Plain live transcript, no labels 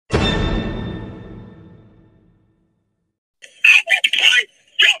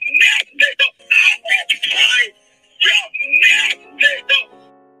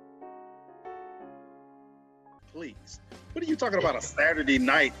talking about a Saturday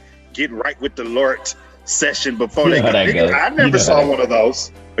night get right with the Lord session before You they know go. how that goes. I never saw one of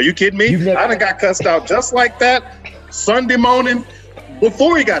those. Are you kidding me? I done got cussed out just like that Sunday morning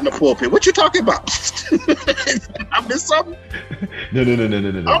before he got in the pulpit. What you talking about? I missed something? No.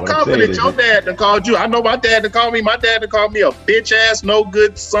 I'm confident your dad done called you. I know my dad done called me. My dad done called me a bitch ass, no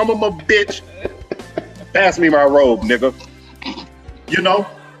good, son of a bitch. Pass me my robe, nigga. You know?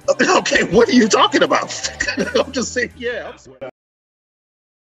 Okay, what are you talking about? I'm just saying, yeah.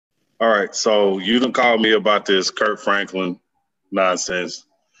 All right, so you done called me about this Kirk Franklin nonsense.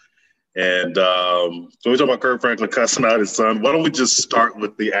 And so we're talking about Kirk Franklin cussing out his son. Why don't we just start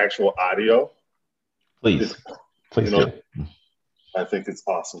with the actual audio? Please do. I think it's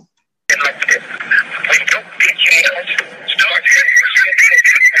awesome.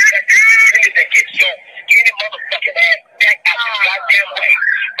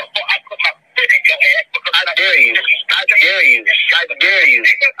 I dare you. I dare you. I dare you.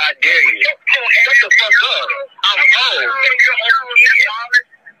 I dare you. Shut the fuck up. I'm old.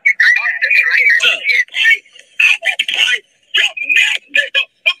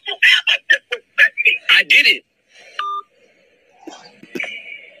 I did it.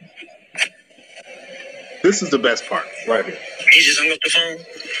 This is the best part, right here. He just hung up the phone.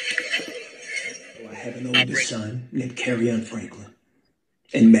 I have an oldest son named Kerryon Franklin.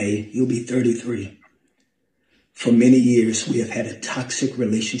 In May, he'll be 33. For many years, we have had a toxic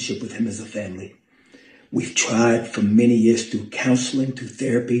relationship with him as a family. We've tried for many years through counseling, through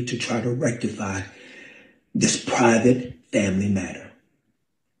therapy, to try to rectify this private family matter.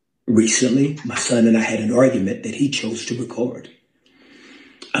 Recently, my son and I had an argument that he chose to record.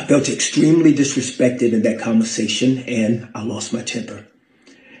 I felt extremely disrespected in that conversation, and I lost my temper.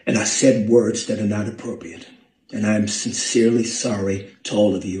 And I said words that are not appropriate. And I am sincerely sorry to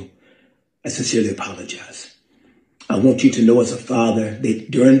all of you. I sincerely apologize. I want you to know as a father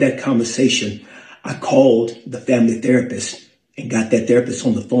that during that conversation, I called the family therapist and got that therapist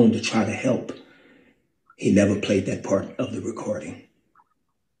on the phone to try to help. He never played that part of the recording.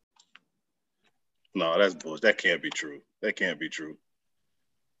 No, that's bullshit. That can't be true. That can't be true.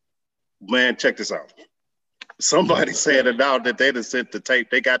 Man, check this out. Somebody said it now that they just sent the tape.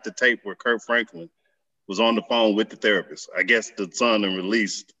 They got the tape where Kirk Franklin was on the phone with the therapist. I guess the son and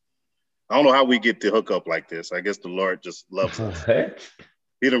released. I don't know how we get the hookup like this. I guess the Lord just loves us.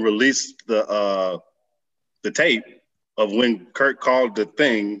 He done released the tape of when Kirk called the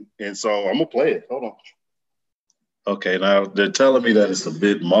thing, and so I'm gonna play it. Hold on. Okay, now they're telling me that it's a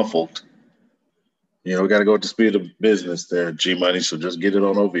bit muffled. You know, we got to go at the speed of business there, G Money. So just get it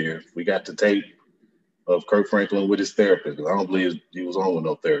on over here. We got the tape of Kirk Franklin with his therapist. I don't believe he was on with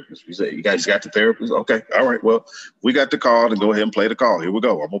no therapist. We said, you guys got the therapist? Okay, all right. Well, we got the call, and go ahead and play the call. Here we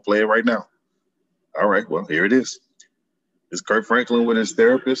go. I'm gonna play it right now. All right. Well, here it is. It's Kirk Franklin with his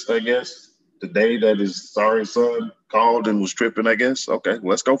therapist, I guess, the day that his sorry son called and was tripping, I guess. Okay,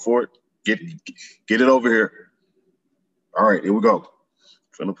 let's go for it. Get it over here. All right, here we go.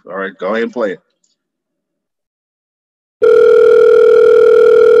 All right, go ahead and play it.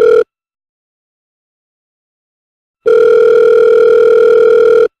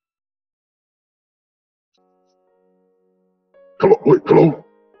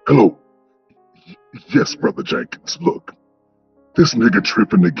 Hello. Yes, Brother Jenkins, look. This nigga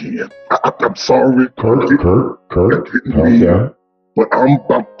tripping again. I'm sorry. Kirk, calm down. But I'm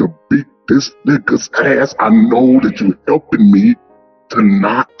about to beat this nigga's ass. I know that you're helping me to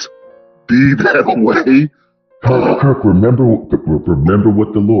not be that way. Kirk, remember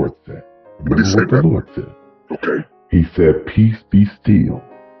what the Lord said. What did he say, the Lord said. Okay. He said, peace be still.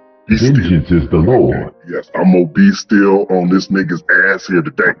 Vengeance is the Lord. Okay. Yes, I'm gonna be still on this nigga's ass here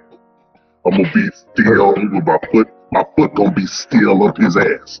today. I'm gonna be still with my foot gonna be still up his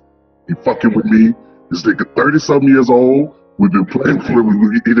ass. He fucking with me. This nigga 30-something years old. We've been playing for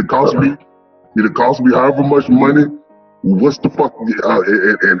it. It'll cost me however much money. What's the fuck?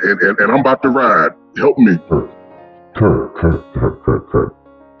 And I'm about to ride. Help me. Kirk.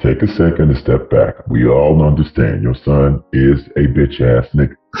 Take a second to step back. We all understand your son is a bitch ass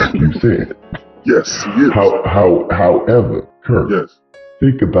nigga. You said. Yes, he is. However, Kirk. Yes.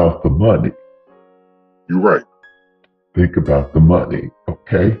 Think about the money. You're right. Think about the money,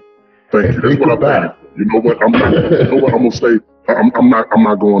 okay? Thank you. That's what I'm saying. You know what? I'm gonna say. I'm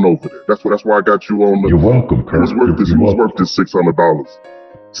not going over there. That's why I got you on the. You're welcome, Kirk. He was worth this $600.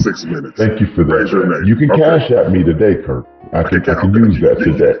 6 minutes. Thank you for that. Raise your name. You can cash at me today, Kirk. I can use that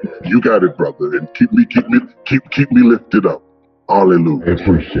today. You got it, brother. And keep me lifted up. Hallelujah. I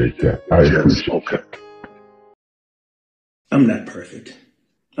appreciate that. Okay. I'm not perfect.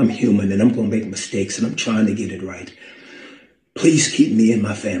 I'm human and I'm going to make mistakes and I'm trying to get it right. Please keep me and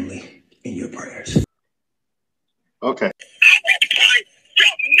my family in your prayers. Okay.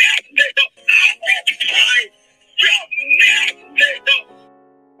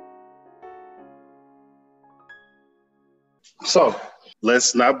 So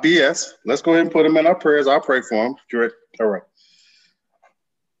let's not BS. Let's go ahead and put him in our prayers. I'll pray for him. You ready? All right.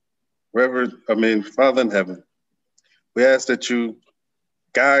 Father in heaven, we ask that you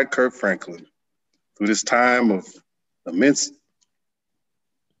guide Kirk Franklin through this time of immense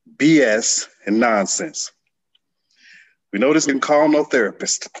BS and nonsense. We know this can call no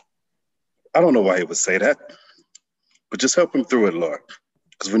therapist. I don't know why he would say that, but just help him through it, Lord,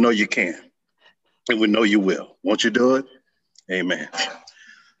 because we know you can, and we know you will. Won't you do it? Amen.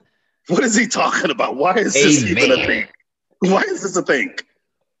 What is he talking about? Why is this even a thing? Why is this a thing?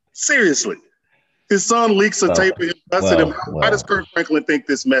 Seriously. His son leaks a tape of him cussing him out. Why does Kirk Franklin think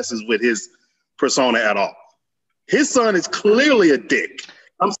this messes with his persona at all? His son is clearly a dick.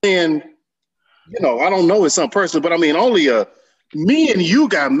 I'm saying, I don't know his son personally, but I mean, only me and you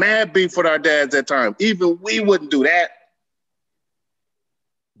got mad beef with our dads at time. Even we wouldn't do that.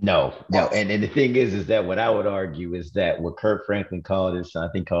 No. And the thing is that what I would argue is that what Kirk Franklin called his son,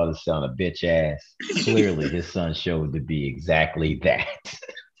 I think called his son a bitch ass. Clearly, his son showed to be exactly that.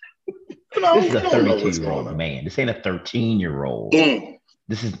 This is a 32-year-old man. This ain't a 13-year-old.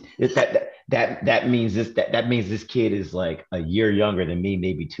 This is that means this kid is like a year younger than me,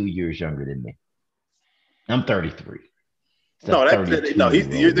 maybe 2 years younger than me. I'm 33.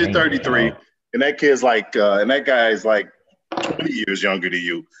 You're 33, and that kid's like, and that guy's like 20 years younger than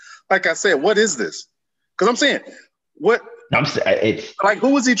you. Like I said, what is this? Because I'm saying, it's like, who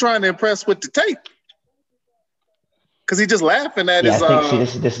was he trying to impress with the tape? Because he just laughing at his.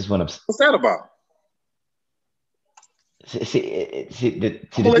 This is what I'm. What's that about?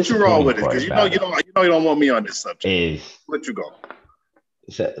 I'm gonna let you roll with it because you don't want me on this subject. Let you go.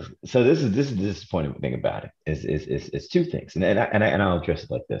 So this is the disappointing thing about it is two things, and I'll address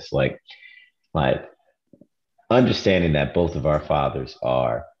it like this, like understanding that both of our fathers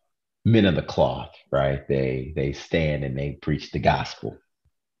are men of the cloth, right? They stand and they preach the gospel.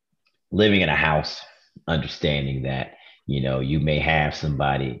 Living in a house, understanding that you may have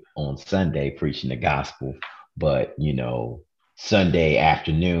somebody on Sunday preaching the gospel, but Sunday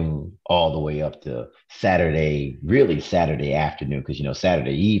afternoon all the way up to Saturday afternoon, because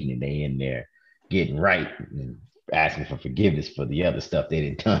Saturday evening they in there getting right and asking for forgiveness for the other stuff they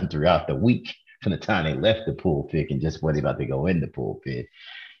did done throughout the week from the time they left the pulpit and just what they about to go in the pulpit.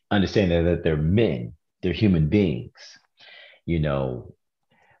 Understanding that they're men, they're human beings,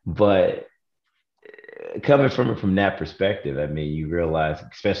 but coming from that perspective, I mean, you realize,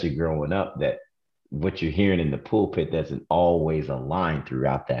 especially growing up, that what you're hearing in the pulpit doesn't always align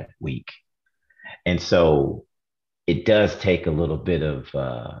throughout that week. And so it does take a little bit of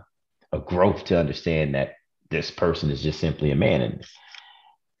a growth to understand that this person is just simply a man. And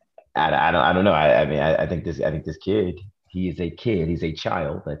I don't know. I think this kid, he is a kid, he's a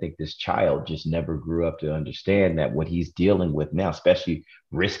child. I think this child just never grew up to understand that what he's dealing with now, especially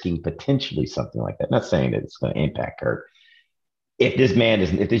risking potentially something like that. I'm not saying that it's going to impact her. If this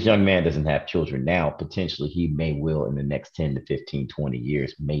young man doesn't have children now, potentially he may will in the next 10 to 15, 20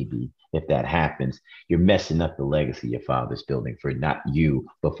 years, maybe. If that happens, you're messing up the legacy your father's building for not you,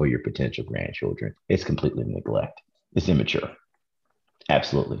 but for your potential grandchildren. It's completely neglect. It's immature.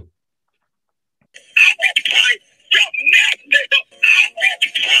 Absolutely.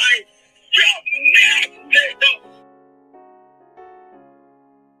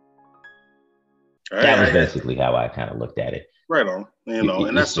 That was basically how I kind of looked at it. Right on,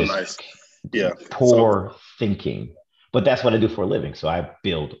 and that's so nice. Yeah, poor thinking, but that's what I do for a living. So I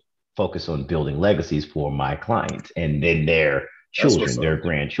focus on building legacies for my clients and then their children, their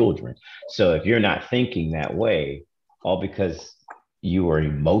grandchildren. So if you're not thinking that way, all because you are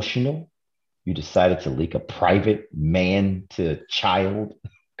emotional, you decided to leak a private man to child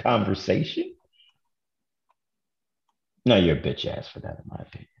conversation. No, you're a bitch ass for that, in my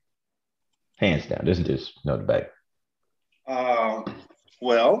opinion. Hands down. There's no debate.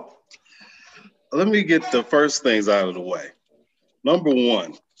 Well, let me get the first things out of the way. Number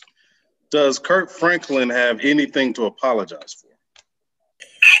one, does Kirk Franklin have anything to apologize for?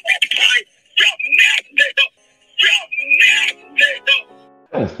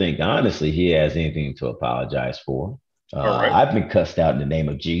 I don't think, honestly, he has anything to apologize for. Right. I've been cussed out in the name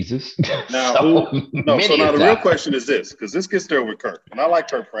of Jesus. Now, the real question is this, because this gets there with Kirk. And I like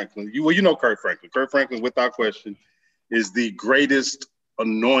Kirk Franklin. You know Kirk Franklin. Kirk Franklin, without question, is the greatest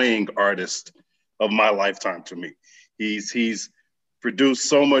annoying artist of my lifetime to me. He's produced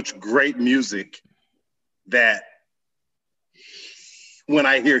so much great music that when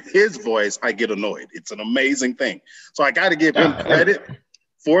I hear his voice, I get annoyed. It's an amazing thing. So I got to give him credit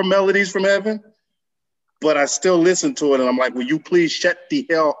for Melodies from Heaven, but I still listen to it and I'm like, will you please shut the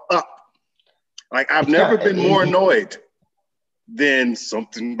hell up? Like, I've never been more annoyed than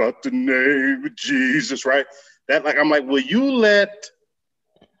something about the name of Jesus, right? That, like, I'm like, will you let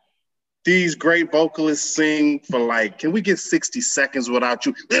these great vocalists sing for, like, can we get 60 seconds without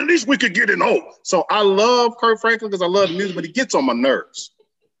you? At least we could get it on. So I love Kirk Franklin because I love the music, but he gets on my nerves.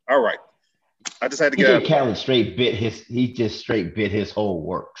 All right. I just had to get DJ Khaled straight bit his whole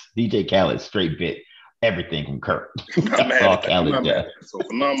works. DJ Khaled straight bit everything from Kirk. That's all Khaled does. So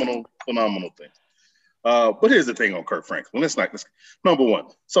phenomenal thing. But here's the thing on Kirk Franklin. Let's number one.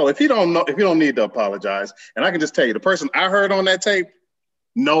 So if you don't need to apologize, and I can just tell you, the person I heard on that tape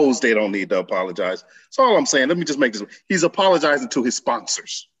knows they don't need to apologize. So all I'm saying, let me just make this. He's apologizing to his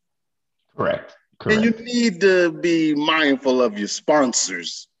sponsors. Correct. And you need to be mindful of your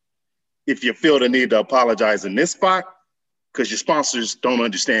sponsors if you feel the need to apologize in this spot, because your sponsors don't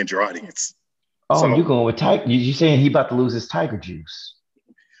understand your audience. Oh, so, you going with Tiger? You saying he about to lose his Tiger juice?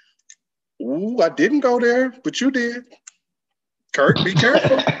 Ooh, I didn't go there, but you did. Kurt, be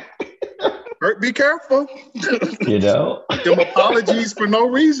careful. Kurt, be careful. You know? Them apologies for no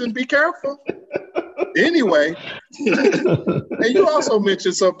reason. Be careful. Anyway, and you also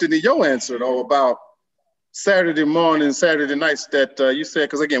mentioned something in your answer, though, about Saturday morning, Saturday nights that you said,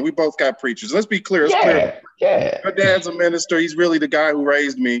 because, again, we both got preachers. Let's be clear. Yeah. My dad's a minister. He's really the guy who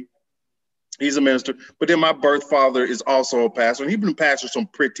raised me. He's a minister. But then my birth father is also a pastor, and he's been pastor some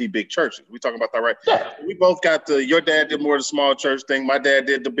pretty big churches. We talking about that, right? Yeah. We both got your dad did more of the small church thing. My dad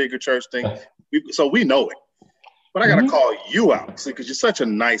did the bigger church thing. So we know it. But I got to call you out, see, because you're such a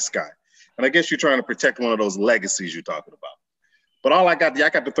nice guy. And I guess you're trying to protect one of those legacies you're talking about. But I got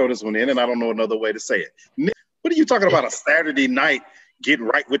to throw this one in, and I don't know another way to say it. Nick, what are you talking about, a Saturday night get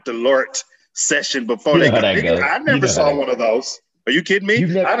right with the Lord session before they go? I never saw one of those. Are you kidding me?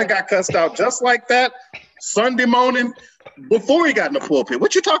 I done got cussed out just like that Sunday morning before he got in the pulpit.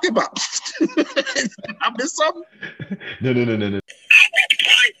 What you talking about? I missed something?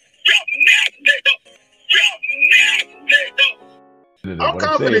 No. I'm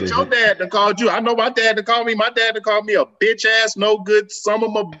confident your dad done called you. I know my dad done called me. My dad done called me a bitch ass, no good, son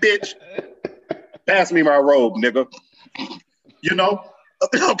of a bitch. Pass me my robe, nigga. You know?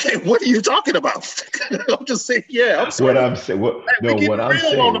 Okay, what are you talking about? I'm just saying, yeah. I'm sorry. What I'm saying, what I'm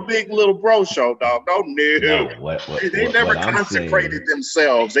saying on the Big Little Bro Show, dog. They never consecrated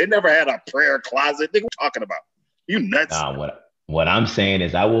themselves. They never had a prayer closet. What are you talking about? You nuts? What I'm saying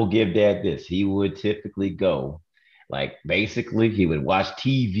is, I will give Dad this. He would typically go, like, basically, he would watch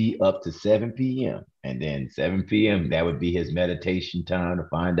TV up to 7 p.m. And then 7 p.m., that would be his meditation time to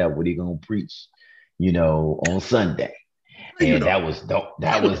find out what he's gonna preach, on Sunday. And that was don't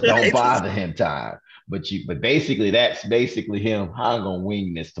bother him time. But basically that's basically him. How I'm gonna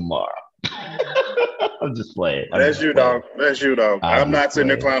wing this tomorrow. I'm just playing. That's you, dog. I'm not sitting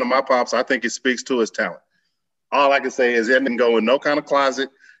there clowning my pops. I think it speaks to his talent. All I can say is he didn't go in no kind of closet.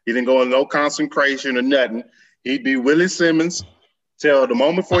 He didn't go in no consecration or nothing. He'd be Willie Simmons till the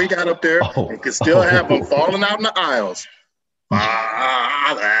moment before he got up there and could still have him falling out in the aisles.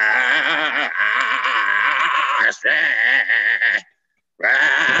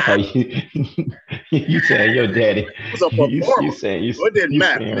 You saying your daddy? It didn't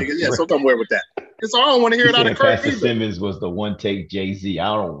matter, nigga. Yeah, so somewhere with that. It's all I don't want to hear it out of Kirk. Pastor Simmons was the one take Jay-Z.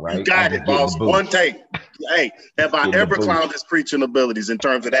 I don't right. You got it, boss. One take. Hey, have I ever clowned his preaching abilities in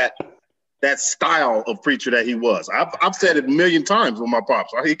terms of that style of preacher that he was? I've said it a million times with my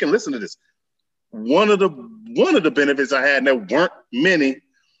pops. He can listen to this. One of the benefits I had, and there weren't many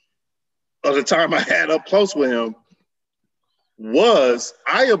of the time I had up close with him, was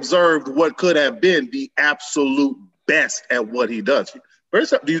I observed what could have been the absolute best at what he does.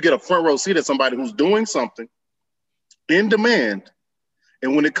 First up, do you get a front row seat at somebody who's doing something in demand?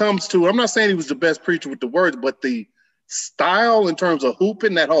 And when it comes to, I'm not saying he was the best preacher with the words, but the style in terms of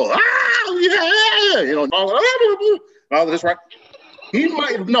hooping, that whole, all of this, right? He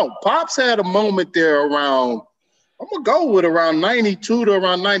might have, no, Pops had a moment there around, I'm going to go with around 92 to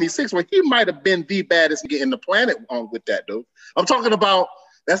around 96, where he might have been the baddest nigga in the planet on with that, dude. I'm talking about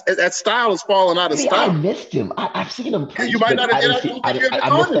that style is falling out of style. I missed him. I've seen him preach. You might not have I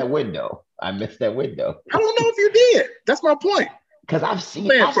missed that window. I missed that window. I don't know if you did. That's my point. Because I've seen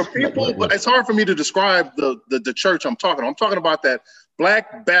for people, but it's hard for me to describe the church I'm talking about. I'm talking about that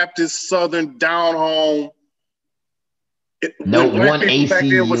Black Baptist Southern down home. One AC back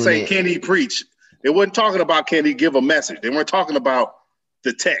then would say, unit. "Can he preach?" They weren't talking about can he give a message. They weren't talking about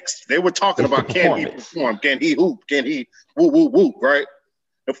the text. They were talking about can he perform? Can he hoop? Can he woo woo woo? Right?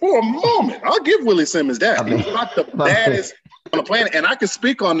 For a moment, I'll give Willie Simmons that. I mean, He's not the baddest on the planet, and I can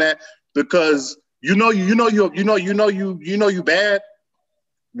speak on that because you bad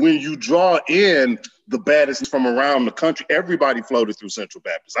when you draw in the baddest from around the country. Everybody floated through Central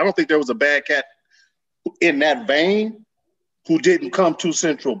Baptist. I don't think there was a bad cat in that vein who didn't come to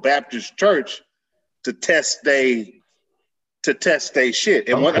Central Baptist Church to test they shit.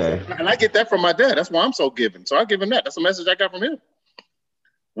 And and I get that from my dad. That's why I'm so giving. So I give him that. That's a message I got from him.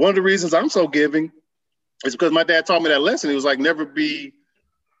 One of the reasons I'm so giving is because my dad taught me that lesson. He was like,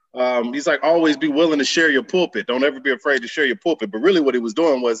 always be willing to share your pulpit. Don't ever be afraid to share your pulpit. But really what he was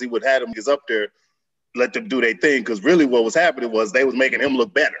doing was he would have them up there, let them do their thing. Because really what was happening was they was making him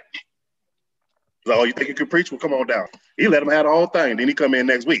look better. So, oh, you think you can preach? Well, come on down. He let him have the whole thing. Then he come in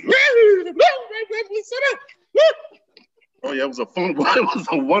next week. Oh yeah, it was a fun one. It was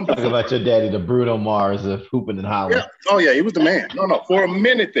a wonderful. Talk about your daddy, the Bruno Mars of hooping and hollering. Yeah. Oh yeah, he was the man. No, for a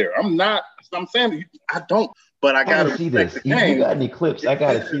minute there. I'm saying I don't, but I gotta see this. You got any clips? I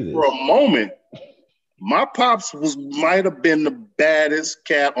gotta see this. For a moment, my pops might have been the baddest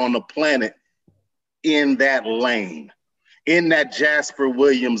cat on the planet in that lane, in that Jasper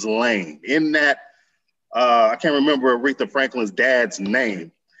Williams lane, in that I can't remember Aretha Franklin's dad's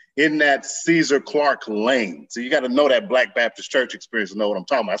name. In that Caesar Clark lane. So you got to know that Black Baptist Church experience to know what I'm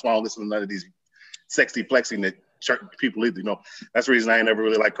talking about. That's why I don't listen to none of these sexy flexing that church people either. That's the reason I ain't never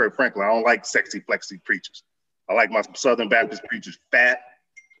really like Kirk Franklin. I don't like sexy flexing preachers. I like my Southern Baptist preachers fat.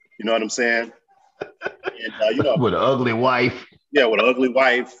 You know what I'm saying? And, with an ugly wife. Yeah, with an ugly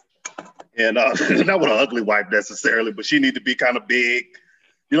wife. And not with an ugly wife necessarily, but she need to be kind of big.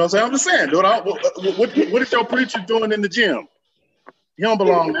 You know what I'm saying? I'm just saying, dude, what is your preacher doing in the gym? You don't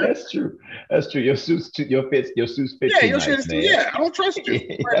belong there. That's true. Your suits fit. Yeah, your shit is. Yeah, I don't trust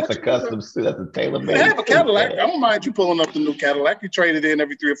you. That's a custom suit. That's a tailor-made. I have a Cadillac. I don't mind you pulling up the new Cadillac. You trade it in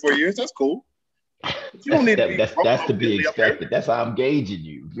every 3 or 4 years. That's cool. You don't need to be. That's to be expected. That's how I'm gauging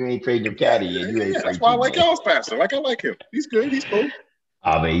you. If you ain't trading your caddy in, you ain't. That's why I like y'all's pastor. Like I like him. He's good. He's cool.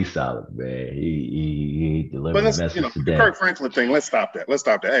 I mean, he's solid, man. He delivered the message today. The Kirk Franklin thing. Let's stop that.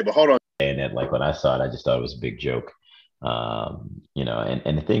 Hey, but hold on. And that, like when I saw it, I just thought it was a big joke.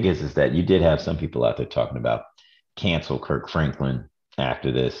 And the thing is that you did have some people out there talking about cancel Kirk Franklin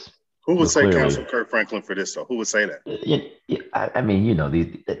after this. Who would say cancel Kirk Franklin for this though? Who would say that? I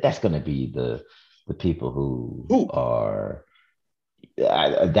mean, that's going to be the people who are.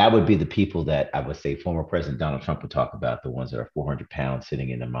 That would be the people that I would say former President Donald Trump would talk about, the ones that are 400 pounds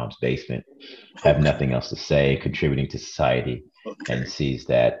sitting in their mom's basement, have nothing else to say, contributing to society, and sees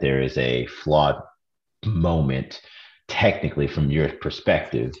that there is a flawed moment. Technically, from your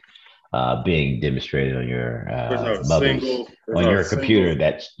perspective, being demonstrated on your computer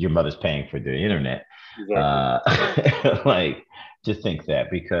that your mother's paying for the internet. Exactly. Just think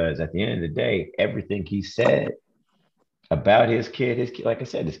that, because at the end of the day, everything he said about his kid, like I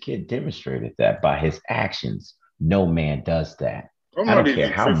said, his kid demonstrated that by his actions. No man does that. I don't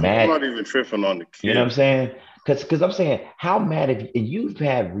care how mad. I'm not even tripping on the kid. You know what I'm saying? Because I'm saying, how mad have you, and you've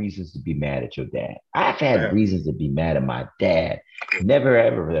had reasons to be mad at your dad. I've had reasons to be mad at my dad. Never,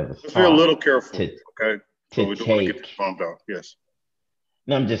 ever thought. Be a little careful, okay? So we don't want to get bummed out. Yes.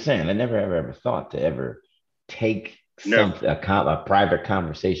 No, I'm just saying, I never, ever thought to ever take a private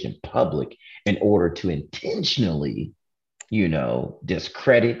conversation public in order to intentionally,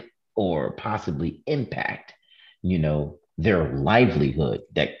 discredit or possibly impact, their livelihood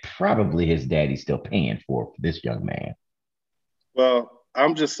that probably his daddy's still paying for this young man. Well,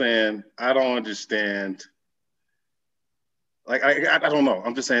 I'm just saying, I don't understand. Like, I don't know.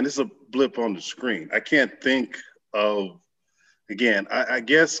 I'm just saying, this is a blip on the screen. I can't think of, again, I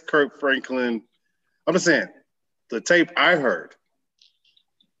guess Kirk Franklin, I'm just saying, the tape I heard,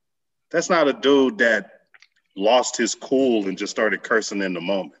 that's not a dude that lost his cool and just started cursing in the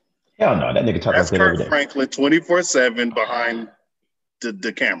moment. Hell no, that nigga talk like that every day. That's Kirk Franklin 24/7 behind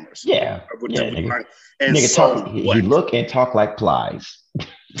the cameras. Yeah. Nigga. And nigga so he look and talk like Plies.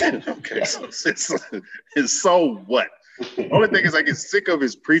 Okay, so so what? The only thing is I get sick of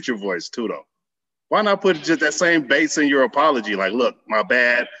his preacher voice too, though. Why not put just that same bass in your apology? Like, look, my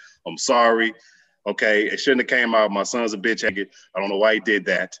bad. I'm sorry. Okay, it shouldn't have came out. My son's a bitch. I don't know why he did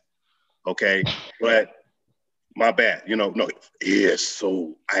that. Okay, but my bad. No. Yes.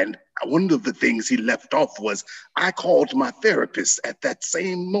 So, and one of the things he left off was I called my therapist at that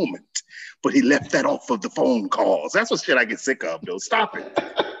same moment, but he left that off of the phone calls. That's what shit I get sick of, though. Stop it.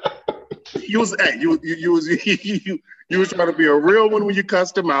 You was trying to be a real one when you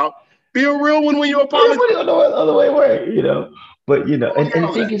cussed him out. Be a real one when you apologize. Other way, But and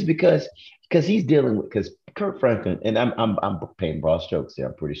the thing is because he's dealing with, because Kirk Franklin, and I'm painting broad strokes here.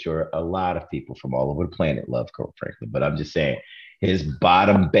 I'm pretty sure a lot of people from all over the planet love Kirk Franklin, but I'm just saying his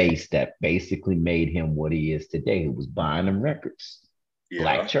bottom base that basically made him what he is today, who was buying them records,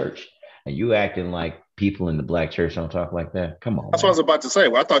 Black church. And you acting like people in the Black church don't talk like that? Come on. That's what I was about to say.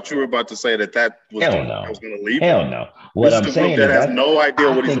 Well, I thought you were about to say that was Hell no. I was going to leave. Hell no. What I'm saying that is has no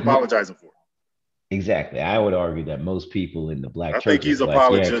idea what he's apologizing for. Exactly. I would argue that most people in the Black church. I think he's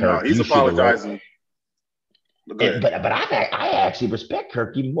apologizing. No, he's apologizing. But I actually respect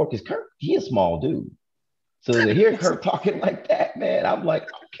Kirk even more because Kirk, he a small dude. So to hear Kirk talking like that, man, I'm like,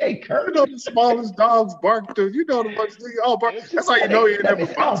 okay, Kirk. You know the smallest dogs bark, dude. You know the ones bark. That's how you know you never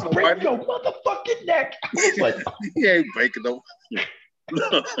boxed nobody. Break your motherfucking neck. I was like, he ain't breaking no.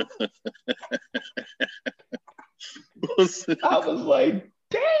 I was like,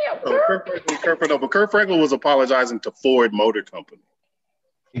 damn, Kirk Franklin was apologizing to Ford Motor Company.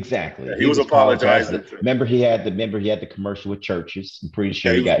 Exactly. Yeah, he was apologizing. Remember he had the commercial with Churches. I'm pretty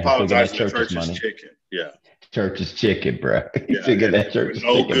sure he got apologizing that to Church's money. Chicken. Yeah. Church's Chicken, bro. He figured that Church's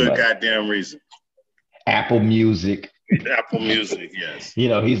no Chicken. Good money. Goddamn reason. Apple Music. Apple Music, yes. You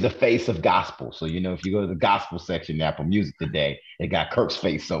know, he's the face of gospel. So, you know, if you go to the gospel section in Apple Music today, it got Kirk's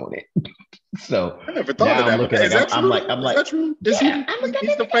face on it. So I never thought of that. Is that true? Is that true?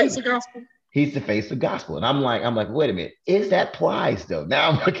 He's the face of gospel? He's the face of gospel. And I'm like, wait a minute, is that Plies though? Now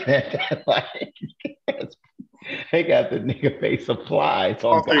I'm looking at that like they got the nigga face of Plies.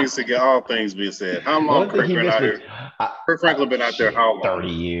 All things being said. How long Kirk been out here? Kirk Franklin been out there how long? 30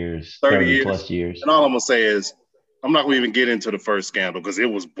 years. 30 plus years. And all I'm gonna say is I'm not gonna even get into the first scandal because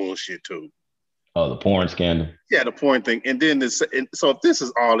it was bullshit too. Oh, the porn scandal. Yeah, the porn thing. And then so if this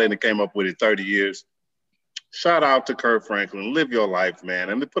is all in, it came up with it 30 years. Shout out to Kirk Franklin. Live your life, man.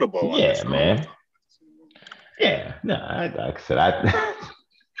 And put a bow on this. Yeah, man. Yeah. No, like I said,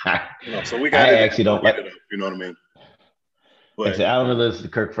 so we got I actually don't like it up, you know what I mean? But like I said, I don't really listen to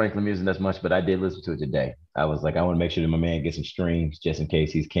Kirk Franklin music as much, but I did listen to it today. I was like, I want to make sure that my man gets some streams just in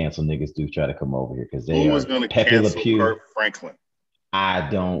case these canceled niggas do try to come over here because they who was going to cancel Kirk Franklin? I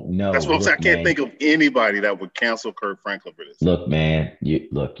don't know. That's what I'm saying. I can't think of anybody that would cancel Kirk Franklin for this. Look, man.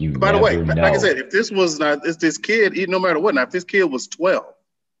 By the way, like I said, if this was not, it's this kid, no matter what, now if this kid was 12,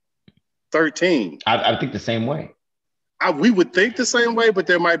 13. I think the same way. We would think the same way, but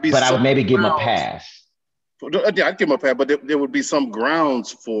there might be But I would maybe give him a pass. Yeah, I'd give him a pass, but there would be some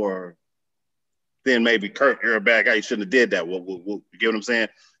grounds for then maybe Kirk, you're a bad guy. You shouldn't have did that. You get what I'm saying?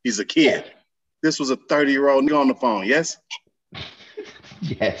 He's a kid. Yeah. This was a 30-year-old nigga on the phone, yes?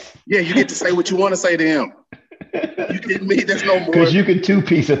 Yes. Yeah, you get to say what you want to say to him. You get me? There's no more. Because you can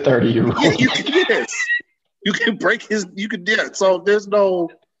two-piece a 30-year-old. Yeah, yes. You can break his. You could. Yeah. So there's no.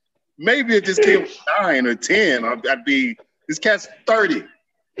 Maybe if this kid was 9 or 10, I'd be. This cat's 30.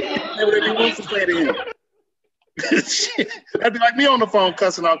 Whatever he wants to say to him. That'd be like me on the phone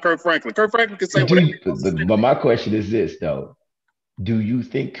cussing out Kirk Franklin. Kirk Franklin can say whatever. But my question is this though: do you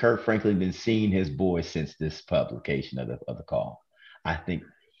think Kirk Franklin been seeing his boy since this publication of the call? I think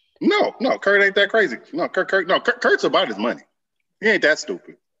no, Kurt ain't that crazy. No, Kurt's about his money. He ain't that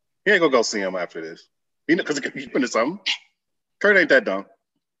stupid. He ain't gonna go see him after this. Because he's into something. Kurt ain't that dumb.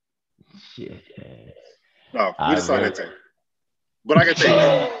 Shit. No, we decided to. But I can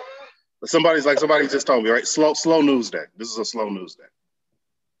tell you, somebody just told me, right? Slow news day. This is a slow news day.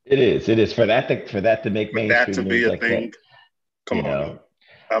 It is for that to make mainstream. That to be a thing. Come on.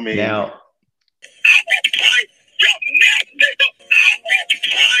 I mean, now